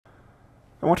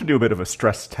I want to do a bit of a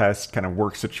stress test kind of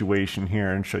work situation here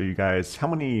and show you guys how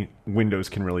many windows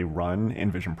can really run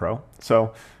in Vision Pro.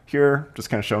 So here,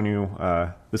 just kind of showing you,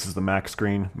 this is the Mac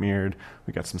screen mirrored.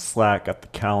 We got some Slack, got the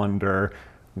calendar,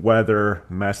 weather,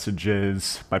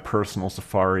 messages, my personal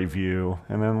Safari view,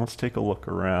 and then let's take a look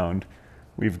around.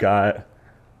 We've got,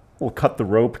 we'll cut the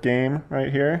rope game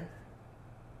right here.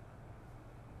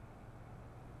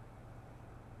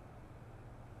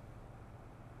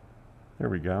 There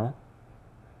we go.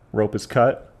 Rope is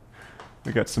cut.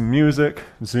 We got some music,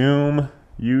 Zoom,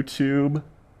 YouTube.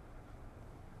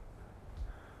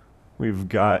 We've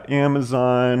got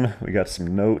Amazon. We got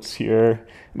some notes here.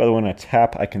 By the way, when I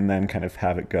tap, I can then kind of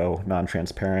have it go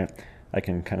non-transparent. I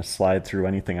can kind of slide through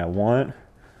anything I want.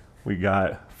 We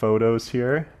got photos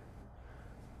here.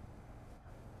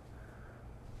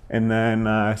 And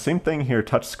then same thing here,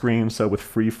 touch screen. So with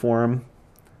freeform,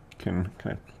 you can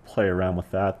kind of play around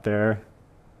with that there,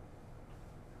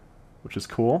 which is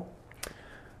cool.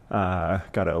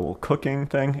 Got a little cooking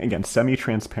thing. Again,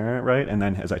 semi-transparent, right? And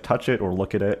then as I touch it or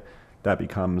look at it, that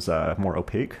becomes more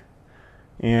opaque.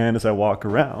 And as I walk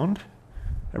around,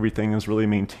 everything is really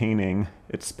maintaining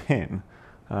its pin.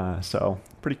 So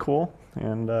pretty cool,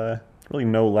 and really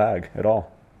no lag at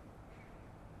all.